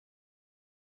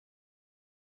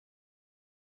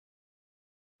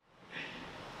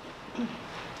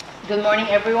Good morning,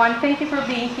 everyone. Thank you for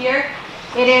being here.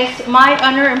 It is my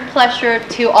honor and pleasure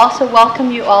to also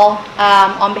welcome you all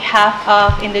on behalf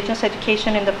of Indigenous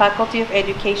Education and the Faculty of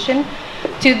Education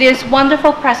to this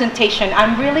wonderful presentation.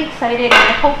 I'm really excited, and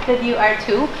I hope that you are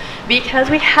too, because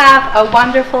we have a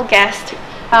wonderful guest,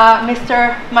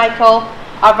 Mr. Michael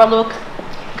Avraluk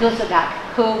Guzadak,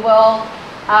 who will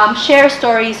share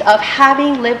stories of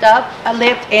having lived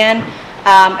in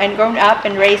and grown up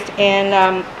and raised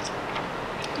in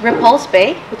Repulse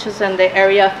Bay, which is in the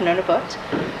area of Nunavut,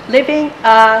 living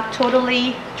a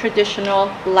totally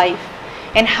traditional life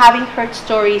and having heard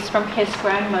stories from his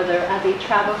grandmother as they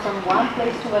travel from one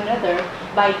place to another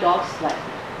by dog sled,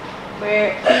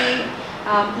 where he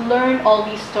learned all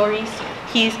these stories.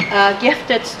 He's a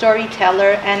gifted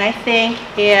storyteller, and I think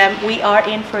we are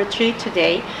in for a treat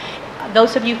today.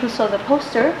 Those of you who saw the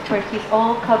poster, where he's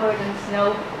all covered in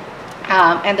snow,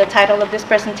 and the title of this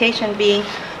presentation being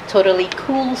Totally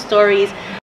Cool Stories.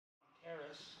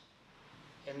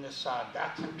 In this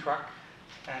Datsun truck,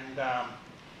 and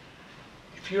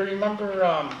if you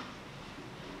remember,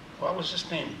 what was his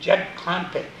name? Jed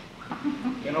Clampett,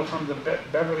 you know, from the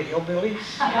Beverly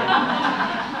Hillbillies.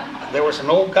 There was an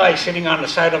old guy sitting on the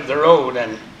side of the road,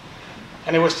 and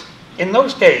it was in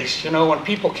those days, you know, when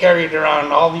people carried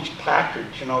around all these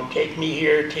placards, you know, take me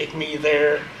here, take me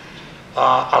there,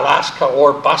 Alaska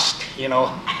or bust, you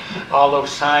know, all those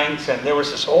signs. And there was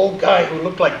this old guy who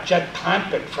looked like Jed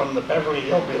Clampett from the Beverly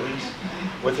Hillbillies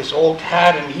with his old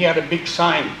hat, and he had a big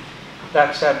sign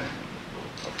that said,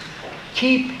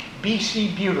 "Keep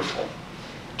BC beautiful,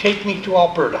 take me to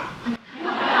Alberta."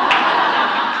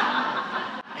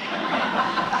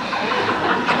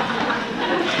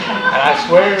 And I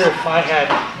swear if I had,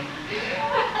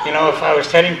 you know, if I was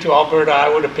heading to Alberta, I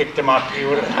would have picked him up.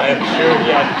 I'm sure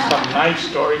he had some nice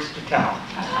stories to tell.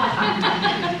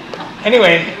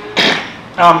 Anyway,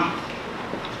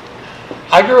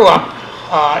 I grew up,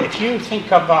 if you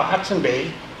think of Hudson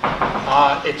Bay,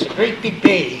 it's a great big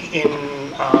bay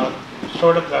in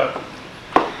sort of the,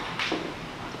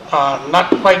 not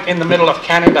quite in the middle of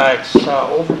Canada, it's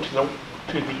over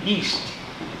to the east.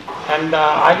 And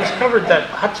I discovered that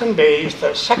Hudson Bay is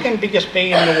the second biggest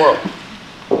bay in the world.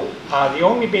 The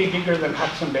only bay bigger than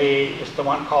Hudson Bay is the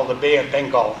one called the Bay of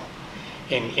Bengal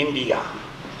in India.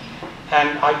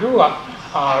 And I grew up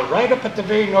right up at the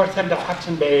very north end of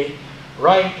Hudson Bay,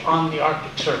 right on the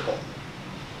Arctic Circle.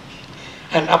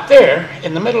 And up there,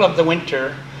 in the middle of the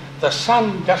winter, the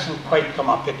sun doesn't quite come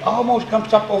up. It almost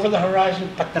comes up over the horizon,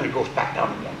 but then it goes back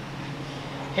down again.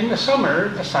 In the summer,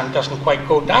 the sun doesn't quite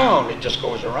go down. It just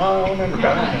goes around and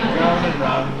around and around and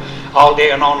around all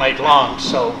day and all night long.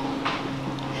 So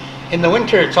in the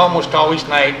winter, it's almost always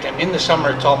night, and in the summer,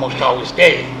 it's almost always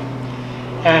day.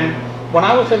 And when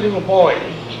I was a little boy,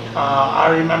 I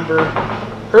remember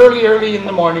early in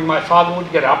the morning, my father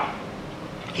would get up,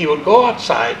 he would go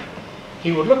outside,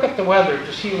 he would look at the weather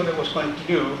to see what it was going to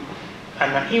do,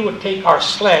 and then he would take our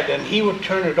sled and he would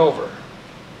turn it over.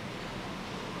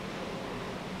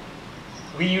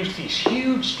 We use these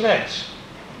huge sleds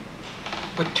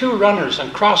with two runners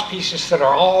and cross pieces that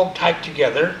are all tied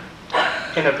together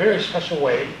in a very special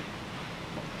way.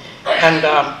 And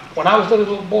when I was a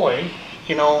little boy,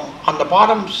 you know, on the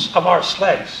bottoms of our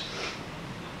sleds,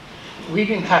 we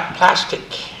didn't have plastic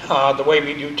the way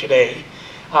we do today.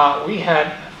 We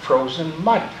had frozen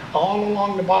mud all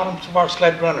along the bottoms of our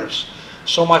sled runners.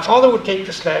 So my father would take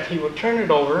the sled, he would turn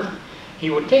it over, he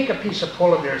would take a piece of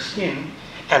polar bear skin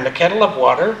and a kettle of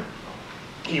water,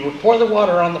 he would pour the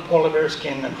water on the polar bear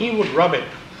skin, and he would rub it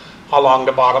along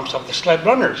the bottoms of the sled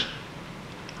runners.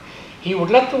 He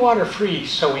would let the water freeze,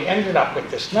 so we ended up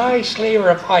with this nice layer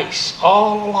of ice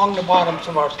all along the bottoms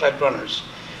of our sled runners.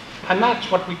 And that's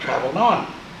what we traveled on.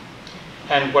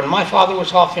 And when my father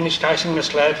was all finished icing the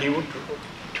sled, he would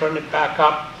turn it back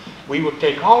up. We would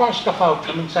take all our stuff out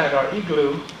from inside our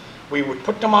igloo. We would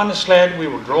put them on the sled. We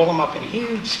would roll them up in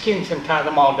huge skins and tie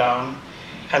them all down.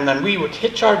 And then we would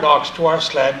hitch our dogs to our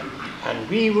sled, and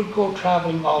we would go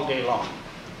traveling all day long.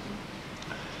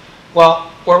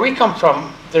 Well, where we come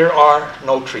from, there are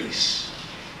no trees.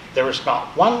 There is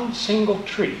not one single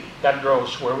tree that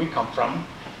grows where we come from.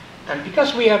 And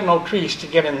because we have no trees to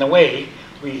get in the way,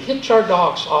 we hitch our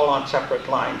dogs all on separate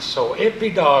lines. So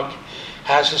every dog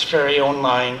has his very own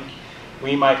line.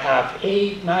 We might have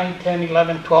 8, 9, 10,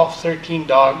 11, 12, 13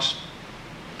 dogs.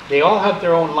 They all have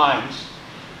their own lines.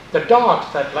 The dogs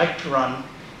that like to run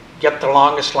get the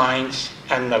longest lines,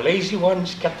 and the lazy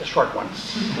ones get the short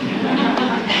ones.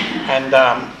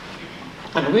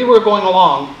 And we were going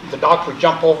along, the dogs would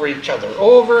jump over each other,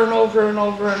 over and over and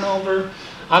over and over,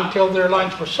 until their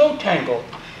lines were so tangled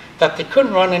that they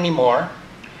couldn't run anymore.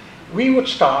 we would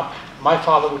stop. My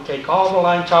father would take all the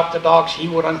lines off the dogs. He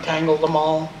would untangle them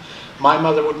all. My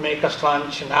mother would make us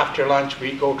lunch, and after lunch,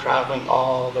 we'd go traveling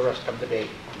all the rest of the day.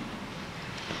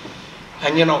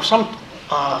 And you know,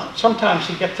 sometimes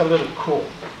it gets a little cool.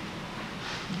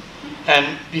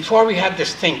 And before we had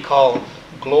this thing called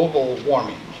global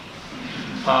warming,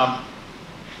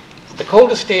 the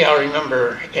coldest day I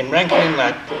remember in Rankin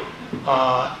Inlet,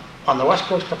 on the west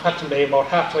coast of Hudson Bay, about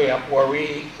halfway up where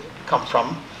we come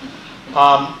from,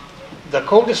 the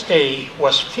coldest day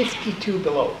was 52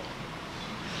 below.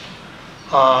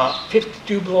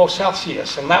 52 below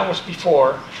Celsius, and that was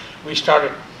before we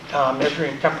started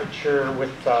measuring temperature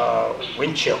with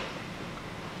wind chill.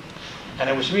 And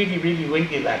it was really, really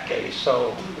windy that day,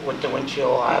 so with the wind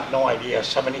chill, I have no idea,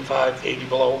 75, 80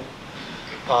 below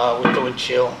with the wind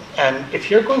chill. And if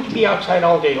you're going to be outside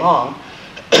all day long,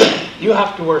 you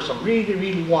have to wear some really,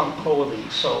 really warm clothing.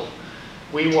 So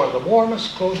we wore the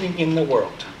warmest clothing in the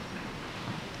world.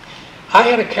 I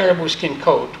had a caribou skin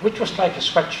coat, which was like a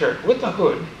sweatshirt with a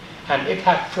hood, and it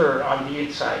had fur on the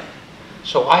inside.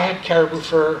 So I had caribou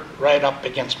fur right up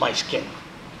against my skin.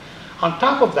 On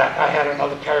top of that, I had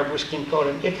another caribou skin coat,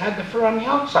 and it had the fur on the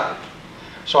outside.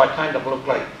 So I kind of looked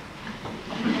like,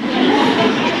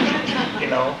 you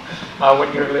know,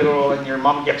 when you're little and your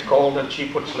mom gets cold and she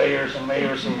puts layers and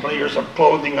layers and layers of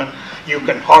clothing and you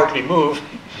can hardly move.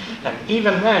 And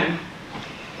even then,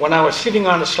 when I was sitting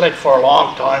on the sled for a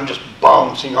long time, just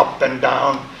bouncing up and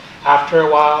down, after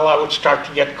a while I would start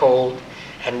to get cold.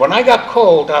 And when I got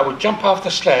cold, I would jump off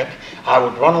the sled, I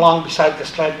would run along beside the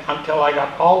sled until I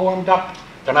got all warmed up,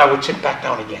 then I would sit back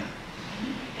down again.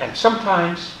 And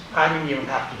sometimes I didn't even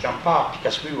have to jump off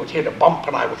because we would hit a bump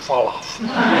and I would fall off. And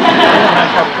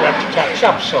I'd have to catch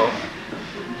up, so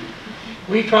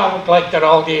we traveled like that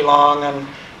all day long. And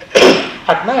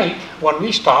at night, when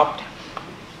we stopped,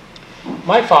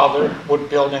 my father would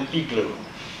build an igloo.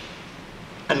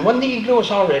 And when the igloo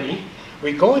was all ready,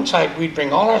 we'd go inside, we'd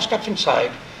bring all our stuff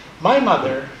inside. My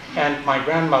mother and my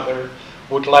grandmother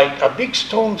would light a big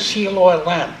stone seal oil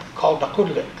lamp called a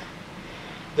kudlik.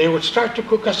 They would start to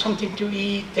cook us something to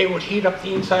eat. They would heat up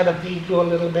the inside of the igloo a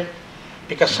little bit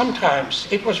because sometimes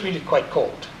it was really quite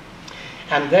cold.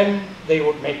 And then they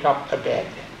would make up a bed.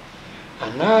 A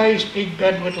nice big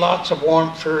bed with lots of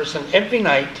warm furs, and every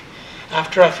night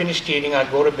after I finished eating,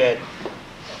 I'd go to bed.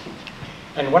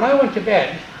 And when I went to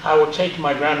bed, I would say to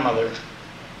my grandmother,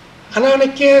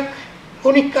 "Ananakiak,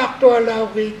 unikakto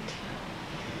alawit."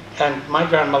 And my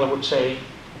grandmother would say,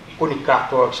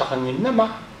 "Unikakto sa kangin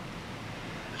nama."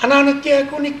 "Ananakiak,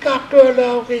 unikakto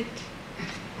alawit."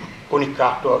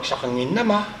 "Unikakto sa kangin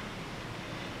nama."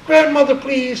 "Grandmother,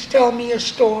 please tell me a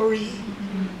story."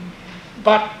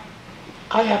 But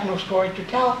I have no story to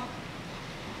tell.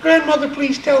 "Grandmother,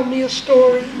 please tell me a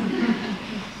story."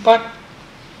 But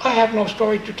I have no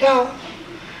story to tell.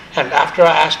 And after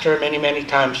I asked her many, many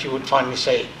times, she would finally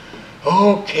say,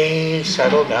 "Okay,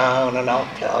 settle down and I'll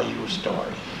tell you a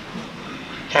story."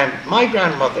 And my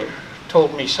grandmother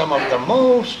told me some of the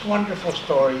most wonderful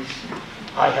stories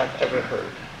I have ever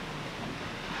heard.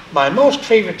 My most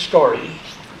favorite story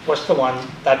was the one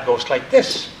that goes like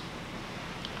this.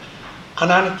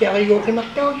 "Ananakiak ko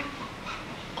kinaktaw.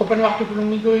 Kupanwakto ko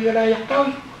lumigo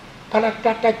yayaktaw.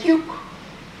 Palagtatakyuk."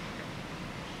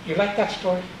 You like that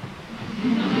story?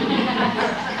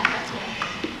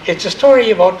 It's a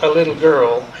story about a little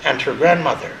girl and her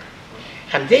grandmother.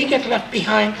 And they get left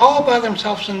behind all by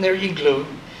themselves in their igloo.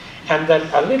 And then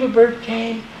a little bird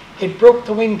came, it broke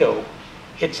the window.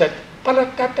 It said,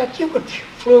 "Palagtatakyuk," it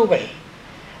flew away.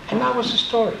 And that was the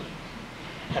story.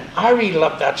 And I really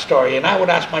loved that story, and I would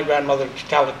ask my grandmother to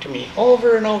tell it to me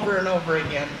over and over and over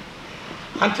again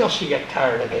until she got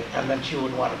tired of it, and then she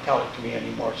wouldn't want to tell it to me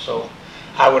anymore. So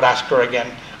I would ask her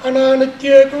again,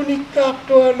 "Ananakiak,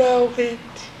 unikakto alawit."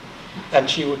 And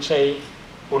she would say,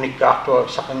 "Unikakto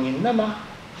sa kangin nama."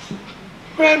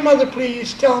 "Grandmother,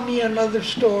 please tell me another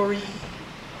story."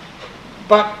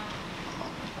 But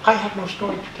I have no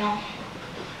story to tell.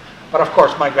 But of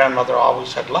course, my grandmother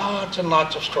always had lots and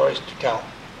lots of stories to tell.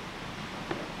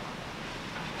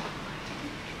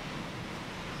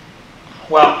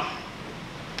 Well,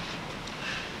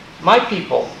 my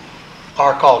people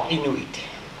are called Inuit.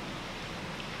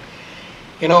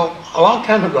 You know, a long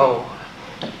time ago,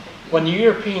 when the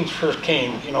Europeans first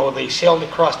came, you know, they sailed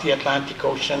across the Atlantic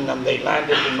Ocean and they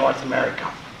landed in North America.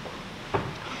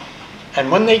 And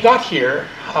when they got here,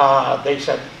 they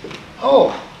said,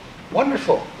 "Oh,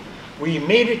 wonderful, we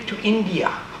made it to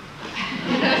India."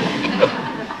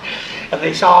 And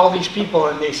they saw all these people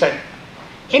and they said,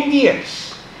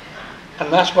 "Indians."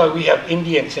 And that's why we have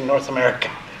Indians in North America,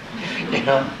 you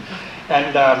know.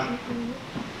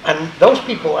 And those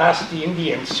people asked the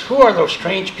Indians, who are those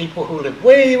strange people who live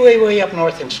way, way, way up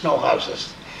north in snow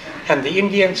houses? And the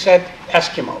Indians said,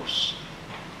 Eskimos.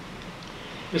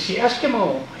 You see,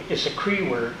 Eskimo is a Cree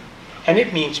word, and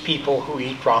it means people who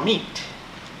eat raw meat.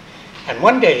 And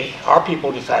one day, our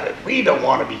people decided, we don't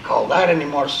want to be called that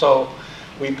anymore, so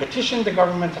we petitioned the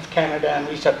government of Canada, and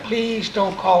we said, please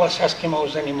don't call us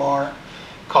Eskimos anymore,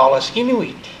 call us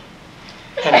Inuit.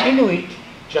 And Inuit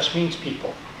just means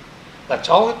people. That's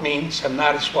all it means, and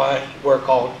that is why we're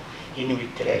called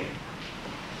Inuit today.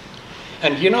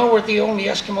 And you know where the only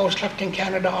Eskimos left in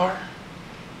Canada are?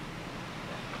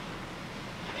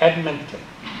 Edmonton.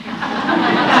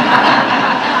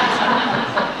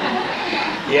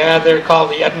 Yeah, they're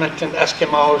called the Edmonton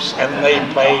Eskimos, and they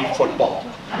play football.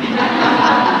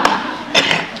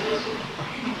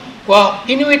 Well,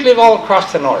 Inuit live all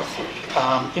across the north.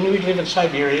 Inuit live in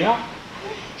Siberia.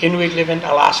 Inuit live in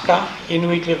Alaska.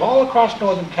 Inuit live all across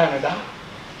northern Canada,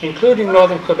 including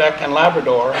northern Quebec and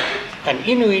Labrador. And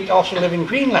Inuit also live in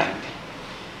Greenland.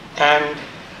 And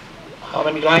how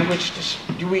many languages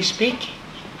do we speak?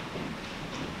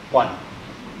 One.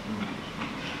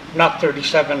 Not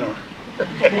 37 or...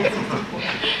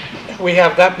 We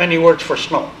have that many words for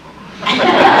snow.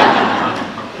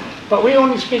 But we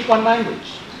only speak one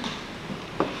language.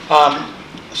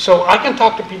 So I can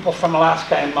talk to people from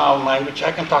Alaska in my own language.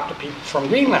 I can talk to people from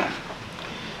Greenland.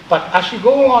 But as you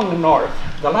go along the north,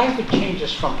 the language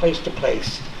changes from place to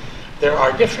place. There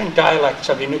are different dialects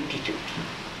of Inuktitut.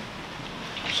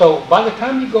 So by the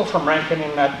time you go from Rankin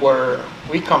Inlet, where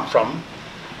we come from,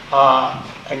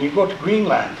 and you go to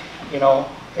Greenland, you know,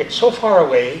 it's so far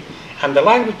away, and the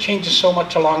language changes so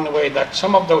much along the way that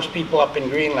some of those people up in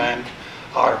Greenland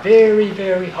are very,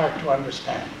 very hard to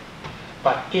understand.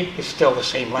 But it is still the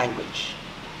same language.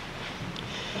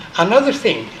 Another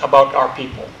thing about our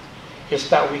people is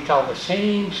that we tell the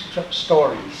same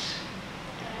stories.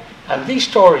 And these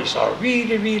stories are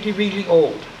really, really, really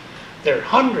old. They're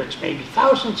hundreds, maybe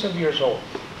thousands of years old.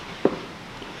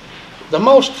 The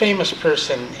most famous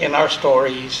person in our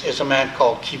stories is a man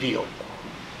called Kiviok.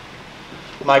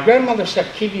 My grandmother said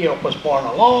Kiviok was born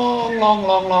a long, long,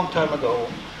 long, long time ago,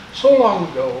 so long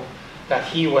ago that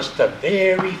he was the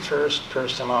very first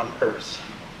person on earth.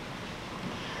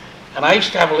 And I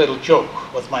used to have a little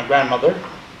joke with my grandmother.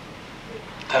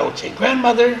 I would say,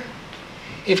 Grandmother,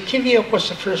 if Kiviok was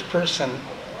the first person,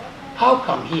 how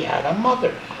come he had a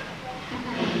mother?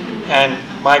 And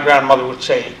my grandmother would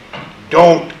say,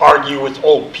 don't argue with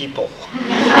old people.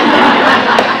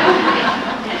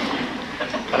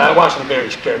 But I wasn't very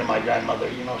scared of my grandmother.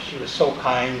 You know, she was so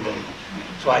kind, and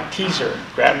so I tease her,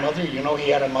 Grandmother, you know he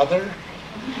had a mother?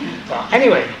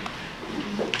 Anyway,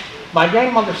 my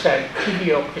grandmother said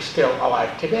Kiviok is still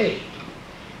alive today.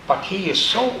 But he is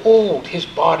so old, his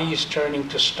body is turning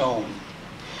to stone.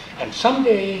 And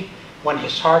someday, when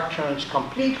his heart turns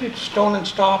completely to stone and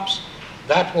stops,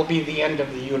 that will be the end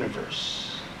of the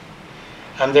universe.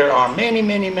 And there are many,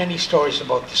 many, many stories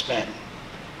about this man.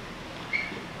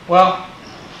 Well,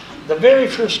 the very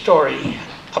first story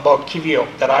about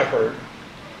Kiviok that I heard